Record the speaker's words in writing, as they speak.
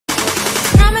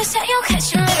promise that you'll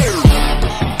catch me.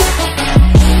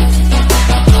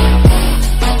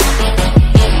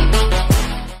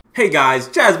 Hey guys,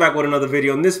 Jazz back with another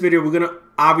video. In this video, we're gonna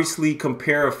obviously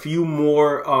compare a few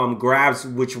more grabs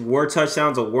which were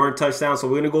touchdowns or weren't touchdowns. So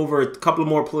we're gonna go over a couple of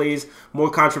more plays, more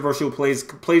controversial plays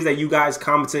that you guys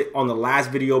commented on the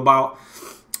last video about.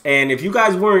 And if you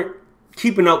guys weren't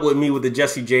keeping up with me with the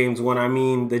Jesse James one, I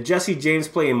mean, the Jesse James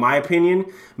play, in my opinion,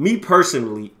 me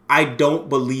personally, I don't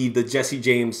believe that Jesse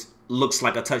James looks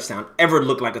like a touchdown, ever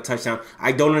looked like a touchdown.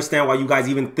 I don't understand why you guys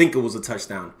even think it was a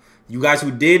touchdown. You guys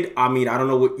who did, I mean, I don't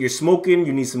know what you're smoking.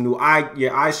 You need some new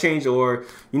your eyes changed, or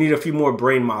you need a few more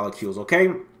brain molecules,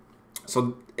 okay?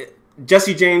 So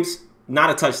Jesse James, not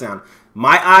a touchdown.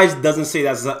 My eyes doesn't say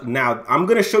that's now. I'm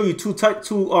gonna show you two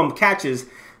catches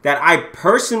that I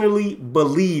personally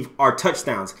believe are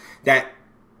touchdowns. That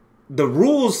the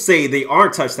rules say they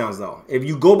aren't touchdowns, though. If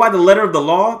you go by the letter of the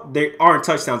law, they aren't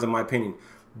touchdowns in my opinion.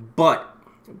 But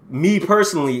me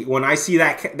personally, when I see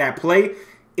that play,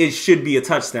 it should be a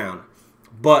touchdown.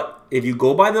 But if you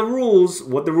go by the rules,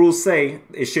 what the rules say,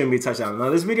 it shouldn't be a touchdown. Now,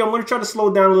 this video, I'm going to try to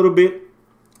slow down a little bit.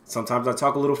 Sometimes I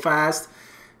talk a little fast.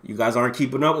 You guys aren't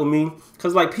keeping up with me.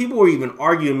 Because, like, people were even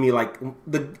arguing me, like,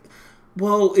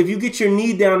 well, if you get your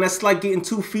knee down, that's like getting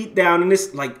 2 feet down. And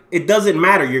it's like, it doesn't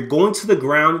matter. You're going to the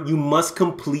ground. You must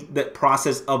complete the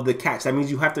process of the catch. That means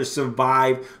you have to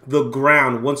survive the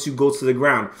ground once you go to the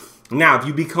ground. Now, if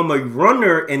you become a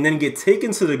runner and then get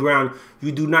taken to the ground,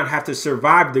 you do not have to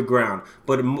survive the ground.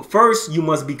 But first, you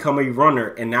must become a runner.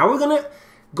 And now we're going to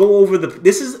go over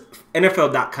this is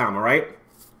NFL.com, all right?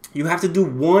 You have to do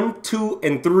 1, 2,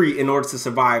 and 3 in order to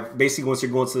survive, basically, once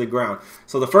you're going to the ground.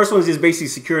 So the first one is just basically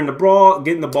securing the ball,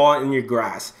 getting the ball in your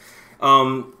grass.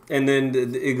 And then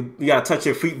you got to touch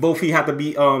your feet. Both feet have to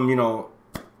be, you know,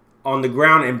 on the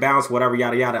ground and bounce, whatever,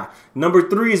 yada, yada. Number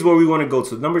 3 is where we want to go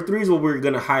to. Number 3 is what we're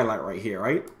going to highlight right here,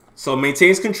 right? So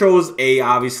maintains control is A,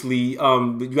 obviously.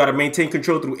 You got to maintain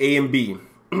control through A and B.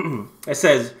 It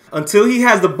says, until he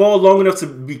has the ball long enough to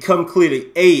become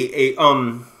clearly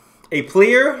a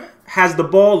player has the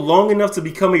ball long enough to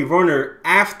become a runner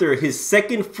after his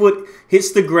second foot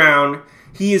hits the ground.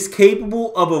 He is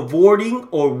capable of avoiding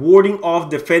or warding off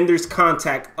defender's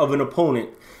contact of an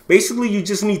opponent. Basically, you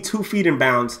just need 2 feet in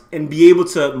bounds and be able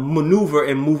to maneuver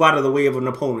and move out of the way of an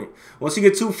opponent. Once you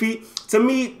get 2 feet, to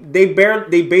me, they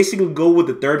basically go with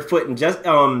the 3rd foot. And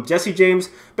Jesse James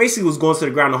basically was going to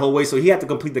the ground the whole way, so he had to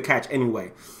complete the catch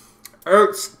anyway.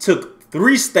 Ertz took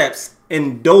 3 steps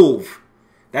and dove.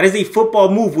 That is a football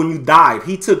move when you dive.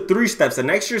 He took 3 steps, an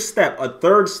extra step, a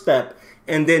 3rd step,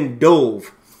 and then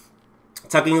dove.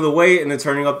 Tucking it away and then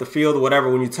turning up the field or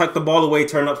whatever. When you tuck the ball away,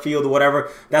 turn up field or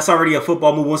whatever, that's already a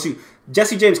football move. Once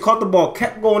Jesse James caught the ball,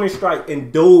 kept going in strike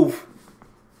and dove,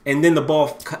 and then the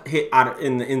ball hit out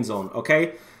in the end zone.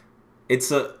 Okay,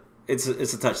 it's a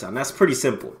touchdown. That's pretty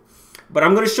simple. But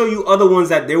I'm gonna show you other ones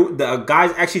that the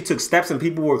guys actually took steps and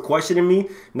people were questioning me.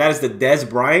 And that is the Dez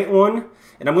Bryant one,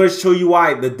 and I'm gonna show you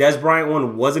why the Dez Bryant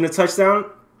one wasn't a touchdown.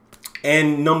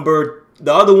 And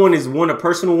the other one is a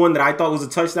personal one that I thought was a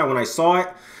touchdown when I saw it.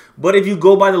 But if you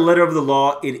go by the letter of the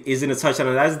law, it isn't a touchdown.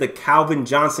 And that is the Calvin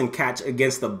Johnson catch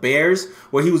against the Bears,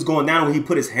 where he was going down, when he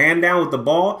put his hand down with the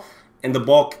ball, and the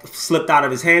ball slipped out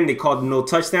of his hand. They called it no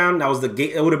touchdown. That was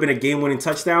it would have been a game-winning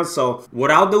touchdown. So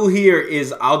what I'll do here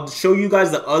is I'll show you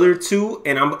guys the other 2,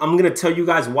 and I'm going to tell you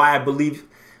guys why I believe.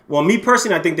 Well, me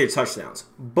personally, I think they're touchdowns.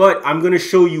 But I'm going to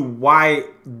show you why,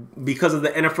 because of the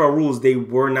NFL rules, they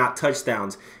were not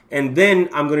touchdowns. And then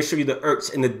I'm going to show you the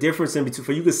Ertz and the difference in between,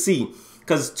 for you to see.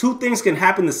 Because 2 things can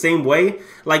happen the same way.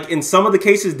 Like in some of the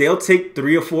cases, they'll take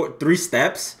 3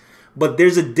 steps. But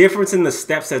there's a difference in the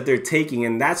steps that they're taking.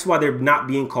 And that's why they're not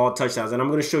being called touchdowns. And I'm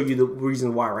going to show you the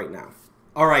reason why right now.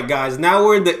 All right, guys. Now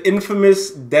we're in the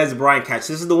infamous Dez Bryant catch.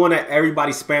 This is the one that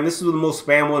everybody spammed. This is the most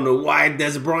spam one. Why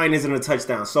Dez Bryant isn't a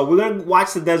touchdown. So we're going to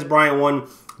watch the Dez Bryant one,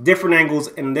 different angles.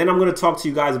 And then I'm going to talk to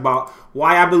you guys about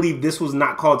why I believe this was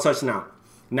not called touchdown.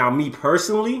 Now, me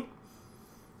personally,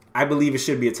 I believe it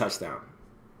should be a touchdown.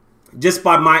 Just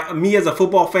by me as a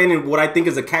football fan and what I think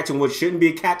is a catch and what shouldn't be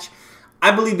a catch,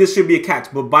 I believe this should be a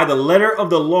catch. But by the letter of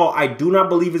the law, I do not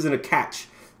believe it's in a catch.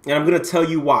 And I'm going to tell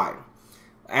you why.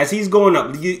 As he's going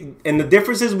up, and the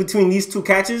differences between these 2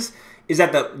 catches is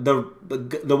that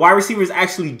the wide receiver is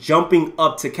actually jumping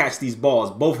up to catch these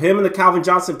balls. Both him and the Calvin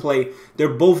Johnson play, they're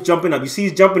both jumping up. You see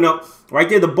he's jumping up. Right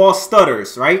there, the ball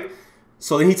stutters, right?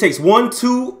 So then he takes 1,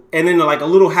 2, and then like a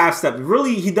little half step.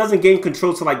 Really, he doesn't gain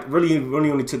control to like really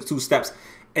only took 2 steps.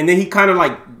 And then he kind of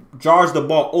like jars the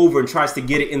ball over and tries to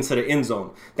get it into the end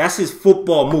zone. That's his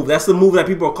football move. That's the move that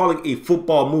people are calling a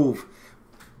football move.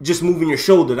 just moving your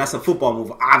shoulder, that's a football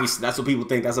move. Obviously, that's what people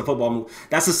think. That's a football move.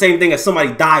 That's the same thing as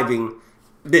somebody diving.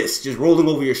 This, just rolling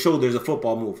over your shoulder is a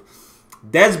football move.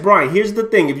 Dez Bryant, here's the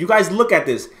thing. If you guys look at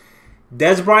this,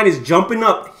 Dez Bryant is jumping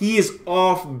up. He is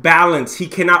off balance. He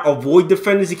cannot avoid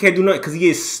defenders. He can't do nothing because he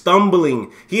is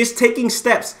stumbling. He is taking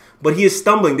steps, but he is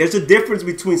stumbling. There's a difference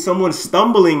between someone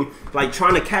stumbling, like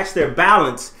trying to catch their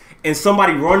balance, and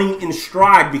somebody running in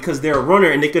stride because they're a runner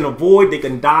and they can avoid, they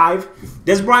can dive.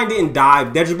 Dez Bryant didn't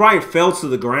dive. Dez Bryant fell to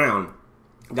the ground,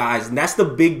 guys. And that's the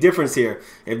big difference here.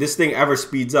 If this thing ever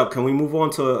speeds up, can we move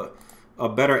on to a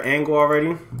better angle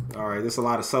already? All right, there's a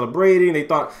lot of celebrating. They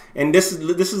thought, and this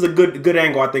is a good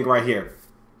angle, I think, right here.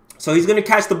 So he's gonna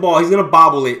catch the ball. He's gonna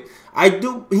bobble it.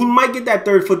 He might get that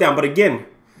third foot down, but again,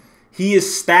 he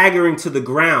is staggering to the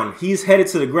ground. He's headed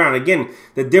to the ground. Again,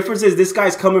 the difference is this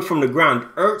guy's coming from the ground.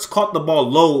 Ertz caught the ball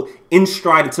low, in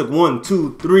stride, and took 1,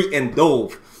 2, 3, and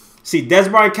dove. See,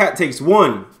 Dez Bryant takes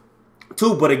 1,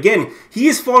 2, but again, he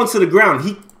is falling to the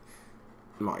ground.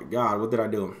 My God, what did I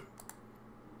do?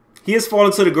 He is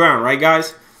falling to the ground, right,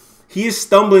 guys? He is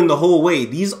stumbling the whole way.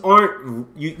 These aren't,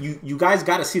 you guys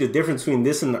got to see the difference between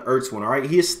this and the Ertz one, all right?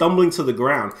 He is stumbling to the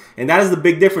ground, and that is the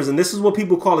big difference, and this is what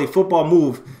people call a football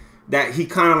move, that he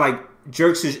kind of like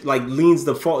jerks his, like leans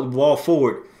the ball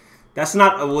forward. That's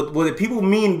not what people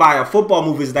mean by a football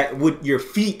move, is that with your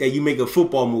feet that you make a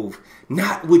football move,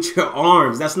 not with your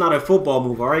arms. That's not a football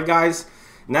move, all right, guys?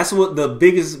 And that's what the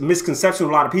biggest misconception of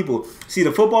a lot of people see.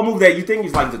 The football move that you think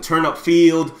is like the turn up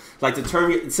field, like the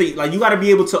turn. See, like you got to be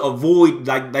able to avoid,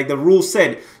 like the rule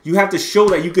said, you have to show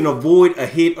that you can avoid a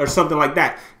hit or something like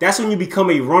that. That's when you become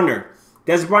a runner.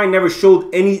 Dez Bryant never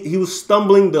showed any. He was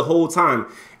stumbling the whole time.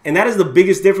 And that is the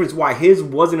biggest difference why his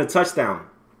wasn't a touchdown.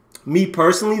 Me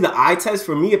personally, the eye test,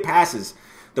 for me, it passes.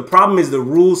 The problem is the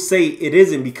rules say it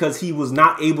isn't, because he was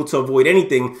not able to avoid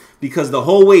anything, because the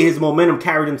whole way his momentum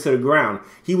carried him to the ground.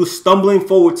 He was stumbling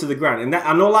forward to the ground. And that,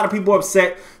 I know a lot of people are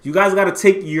upset. You guys got to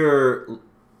take your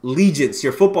allegiance,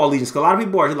 your football allegiance, because a lot of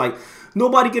people are like,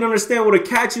 nobody can understand what a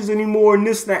catch is anymore and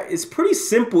this, that. It's pretty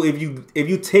simple if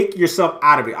you take yourself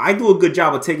out of it. I do a good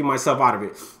job of taking myself out of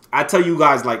it. I tell you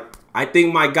guys, like, I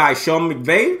think my guy, Sean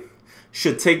McVay,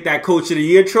 should take that Coach of the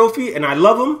Year trophy, and I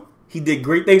love him. He did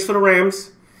great things for the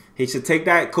Rams. He should take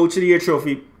that Coach of the Year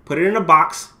trophy, put it in a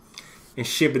box, and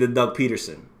ship it to Doug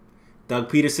Peterson. Doug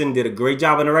Peterson did a great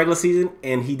job in the regular season,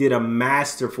 and he did a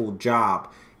masterful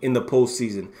job in the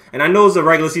postseason. And I know it's a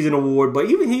regular season award, but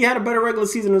even he had a better regular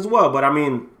season as well. But, I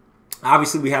mean,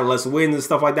 obviously we had less wins and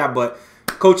stuff like that, but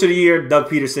Coach of the Year, Doug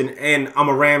Peterson, and I'm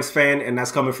a Rams fan, and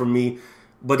that's coming from me.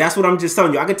 But that's what I'm just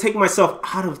telling you. I could take myself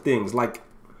out of things. Like,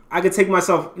 I could take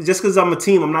myself, just because I'm a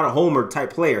team, I'm not a homer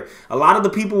type player. A lot of the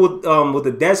people with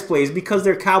the Dez plays, because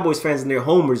they're Cowboys fans and they're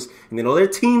homers, and they know their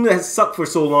team has sucked for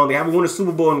so long. They haven't won a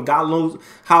Super Bowl in God knows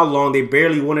how long. They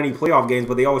barely won any playoff games,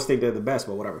 but they always think they're the best,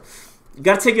 but whatever. You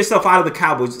got to take yourself out of the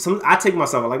Cowboys. I take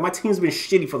myself out. Like, my team's been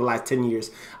shitty for the last 10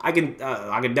 years. I can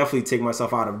definitely take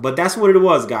myself out of it. But that's what it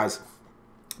was, guys.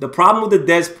 The problem with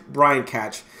the Dez Bryant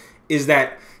catch is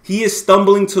that he is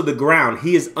stumbling to the ground.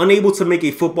 He is unable to make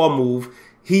a football move.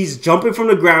 He's jumping from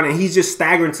the ground, and he's just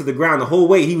staggering to the ground. The whole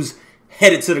way he was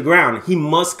headed to the ground. He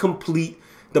must complete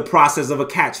the process of a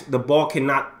catch. The ball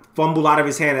cannot fumble out of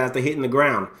his hand after hitting the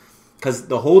ground. Because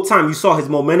the whole time you saw his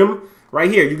momentum right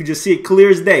here. You can just see it clear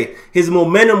as day. His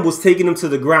momentum was taking him to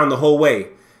the ground the whole way.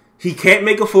 He can't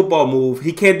make a football move.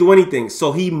 He can't do anything.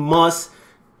 So he must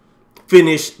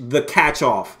finish the catch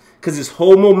off, because his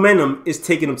whole momentum is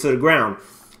taking him to the ground.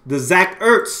 The Zach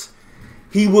Ertz,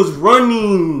 he was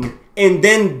running and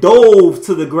then dove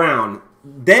to the ground.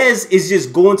 Dez is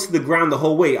just going to the ground the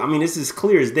whole way. I mean, this is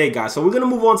clear as day, guys. So we're going to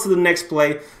move on to the next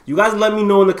play. You guys let me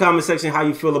know in the comment section how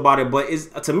you feel about it.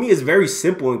 But to me, it's very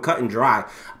simple and cut and dry.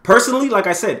 Personally, like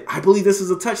I said, I believe this is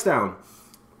a touchdown.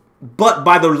 But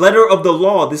by the letter of the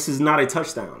law, this is not a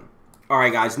touchdown. All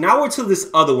right, guys. Now we're to this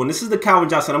other one. This is the Calvin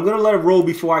Johnson. I'm going to let it roll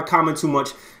before I comment too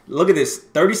much. Look at this.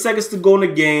 30 seconds to go in the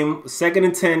game. 2nd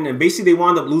and 10. And basically, they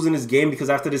wound up losing this game because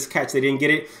after this catch, they didn't get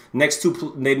it. Next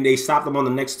two, they stopped them on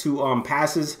the next two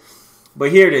passes.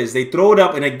 But here it is. They throw it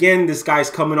up. And again, this guy's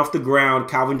coming off the ground.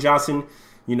 Calvin Johnson,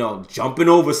 you know, jumping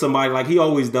over somebody like he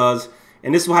always does.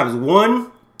 And this is what happens.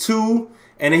 1, 2,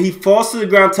 and then he falls to the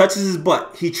ground, touches his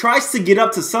butt. He tries to get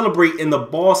up to celebrate, and the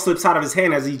ball slips out of his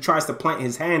hand as he tries to plant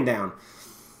his hand down.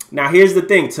 Now, here's the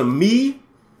thing. To me,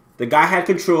 the guy had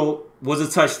control. Was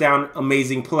a touchdown,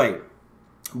 amazing play.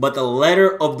 But the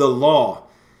letter of the law,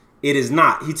 it is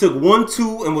not. He took 1,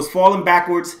 2, and was falling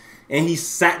backwards, and he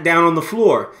sat down on the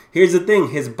floor. Here's the thing.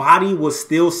 His body was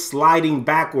still sliding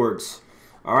backwards.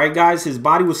 All right, guys? His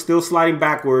body was still sliding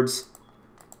backwards.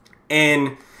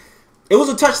 And It was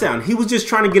a touchdown. He was just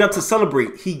trying to get up to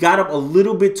celebrate. He got up a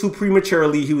little bit too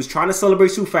prematurely. He was trying to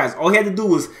celebrate too fast. All he had to do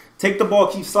was take the ball,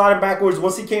 keep sliding backwards.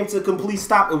 Once he came to a complete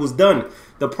stop, it was done.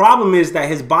 The problem is that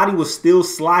his body was still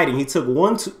sliding. He took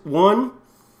one.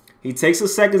 He takes a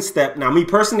second step. Now, me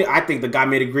personally, I think the guy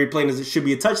made a great play and it should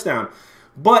be a touchdown.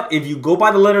 But if you go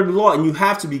by the letter of the law, and you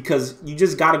have to, because you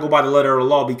just got to go by the letter of the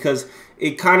law, because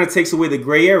it kind of takes away the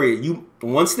gray area.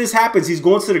 Once this happens, he's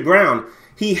going to the ground.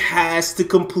 He has to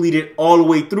complete it all the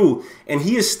way through. And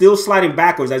he is still sliding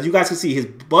backwards. As you guys can see, his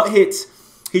butt hits.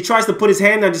 He tries to put his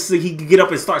hand down just so he can get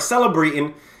up and start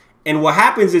celebrating. And what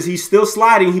happens is he's still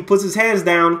sliding. He puts his hands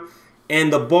down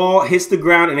and the ball hits the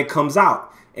ground and it comes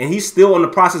out. And he's still in the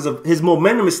process of, his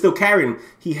momentum is still carrying him.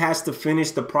 He has to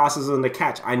finish the process of the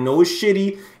catch. I know it's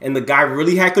shitty and the guy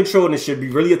really had control and it should be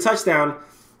really a touchdown.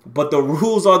 But the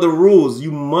rules are the rules.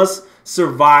 You must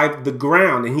survive the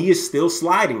ground. And he is still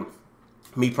sliding.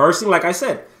 Me personally, like I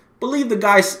said, believe the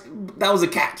guy, that was a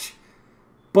catch.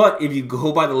 But if you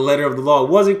go by the letter of the law, it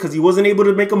wasn't, because he wasn't able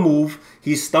to make a move.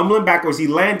 He's stumbling backwards. He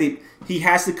landed. He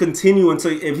has to continue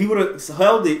until, if he would have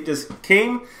held it, just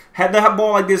came, had the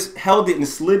ball like this, held it and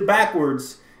slid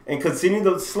backwards and continued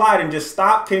to slide and just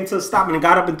stopped, came to a stop and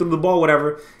got up and threw the ball,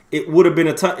 whatever, it would have been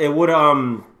a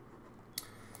touchdown.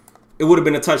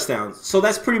 So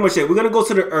that's pretty much it. We're going to go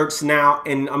to the Ertz now,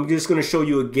 and I'm just going to show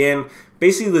you again.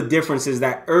 Basically, the difference is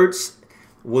that Ertz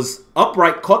was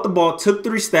upright, caught the ball, took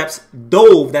 3 steps,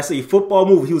 dove. That's a football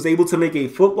move. He was able to make a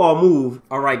football move.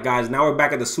 All right, guys, now we're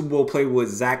back at the Super Bowl play with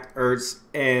Zach Ertz.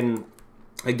 And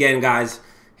again, guys,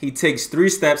 he takes 3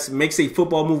 steps, makes a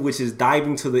football move, which is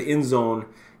diving to the end zone.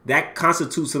 That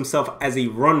constitutes himself as a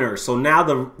runner. So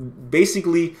now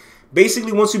basically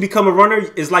once you become a runner,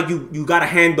 it's like you got a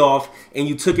handoff and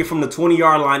you took it from the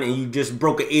 20-yard line and you just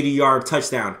broke an 80-yard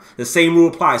touchdown. The same rule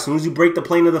applies. As soon as you break the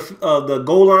plane of the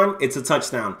goal line, it's a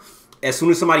touchdown. As soon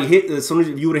as you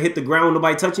would have hit the ground with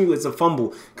nobody touching you, it's a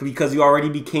fumble because you already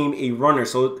became a runner.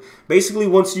 So basically,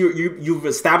 once you've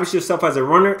established yourself as a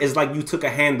runner, it's like you took a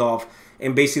handoff.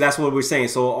 And basically, that's what we're saying.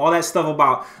 So all that stuff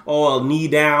about, a knee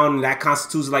down, that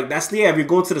constitutes, like, that's, yeah, if you're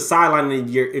going to the sideline and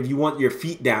if you want your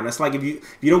feet down. That's like if you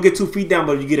don't get 2 feet down,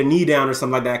 but you get a knee down or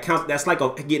something like that. That's like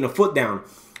getting a foot down.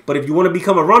 But if you want to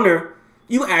become a runner,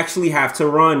 you actually have to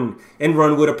run and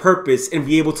run with a purpose and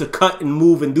be able to cut and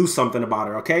move and do something about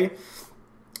it, okay?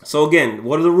 So again,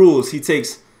 what are the rules? He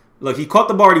caught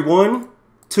the ball already, 1,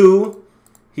 2.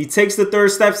 He takes the 3rd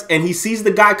steps and he sees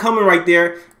the guy coming right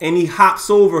there and he hops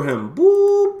over him.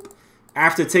 Boop.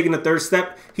 After taking the 3rd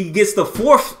step, he gets the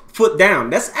 4th foot down.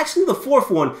 That's actually the 4th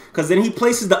one, because then he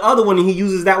places the other one and he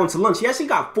uses that one to lunge. He actually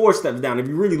got 4 steps down if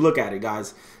you really look at it,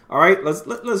 guys. All right,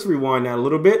 let's rewind that a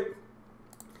little bit.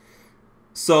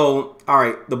 So, all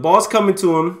right, the ball's coming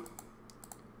to him.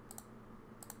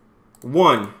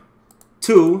 1,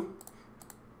 2,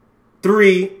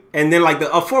 3. And then, like,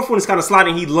 a 4th one is kind of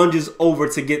sliding. He lunges over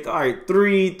to get, all right,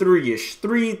 3-ish,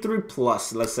 3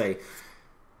 plus, let's say.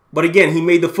 But again, he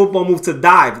made the football move to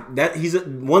dive.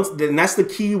 And that's the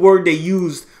key word they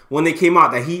used when they came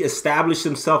out, that he established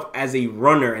himself as a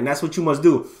runner. And that's what you must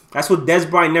do. That's what Dez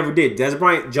Bryant never did. Dez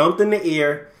Bryant jumped in the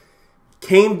air,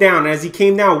 came down. And as he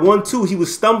came down 1, 2, he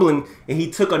was stumbling and he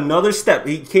took another step.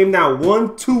 He came down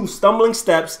 1, 2 stumbling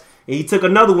steps and he took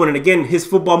another one. And again, his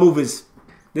football move is,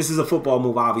 this is a football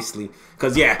move, obviously.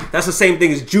 Because, yeah, that's the same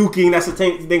thing as juking. That's the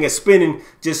same thing as spinning.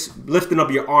 Just lifting up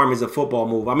your arm is a football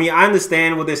move. I mean, I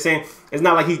understand what they're saying. It's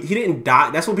not like he didn't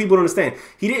dive. That's what people don't understand.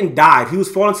 He didn't dive. He was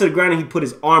falling to the ground and he put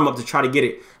his arm up to try to get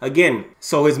it. Again,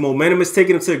 so his momentum is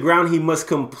taking him to the ground. He must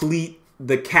complete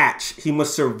the catch. He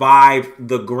must survive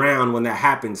the ground when that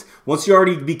happens. Once you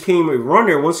already became a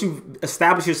runner, once you've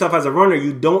established yourself as a runner,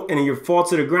 and you fall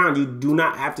to the ground, you do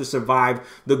not have to survive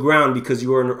the ground because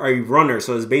you are a runner.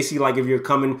 So it's basically like if you're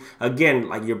coming, again,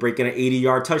 like you're breaking an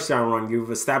 80-yard touchdown run. You've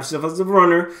established yourself as a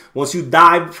runner. Once you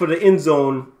dive for the end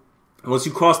zone, once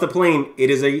you cross the plane,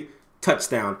 it is a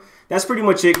touchdown. That's pretty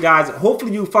much it, guys.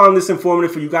 Hopefully you found this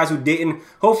informative for you guys who didn't.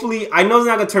 Hopefully, I know it's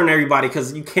not going to turn everybody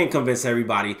because you can't convince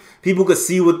everybody. People could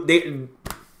see what they're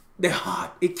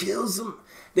hot. It kills them.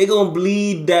 They're going to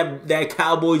bleed that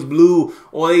Cowboys blue,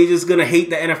 or they just going to hate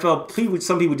the NFL.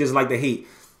 Some people just like to hate.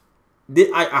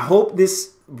 I hope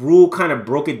this rule kind of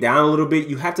broke it down a little bit.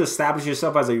 You have to establish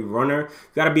yourself as a runner.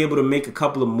 You got to be able to make a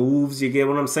couple of moves. You get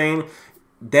what I'm saying?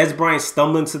 Dez Bryant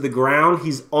stumbling to the ground.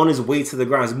 He's on his way to the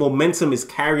ground. His momentum is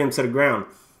carrying him to the ground.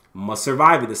 Must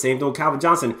survive it. The same thing with Calvin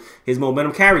Johnson. His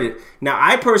momentum carried it. Now,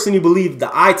 I personally believe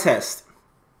the eye test,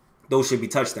 those should be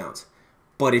touchdowns.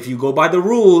 But if you go by the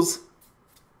rules,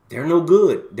 they're no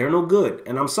good. They're no good.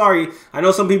 And I'm sorry. I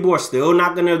know some people are still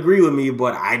not going to agree with me,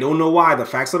 but I don't know why. The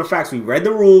facts are the facts. We read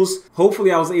the rules.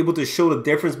 Hopefully, I was able to show the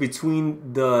difference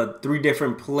between the 3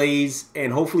 different plays.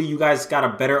 And hopefully, you guys got a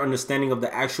better understanding of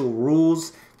the actual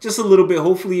rules. Just a little bit.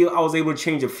 Hopefully, I was able to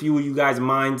change a few of you guys'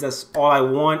 minds. That's all I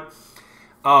want.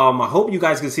 I hope you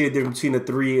guys can see the difference between the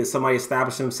 3. Somebody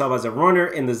established himself as a runner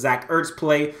in the Zach Ertz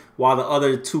play, while the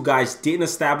other 2 guys didn't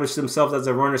establish themselves as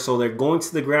a runner. So they're going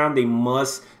to the ground. They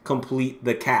must complete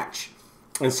the catch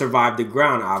and survive the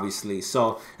ground, obviously.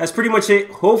 So that's pretty much it.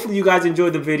 Hopefully you guys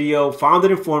enjoyed the video, found it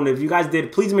informative. If you guys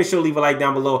did, please make sure to leave a like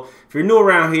down below. If you're new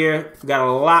around here, we got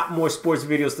a lot more sports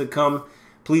videos to come.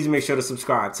 Please make sure to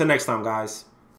subscribe. Till next time, guys.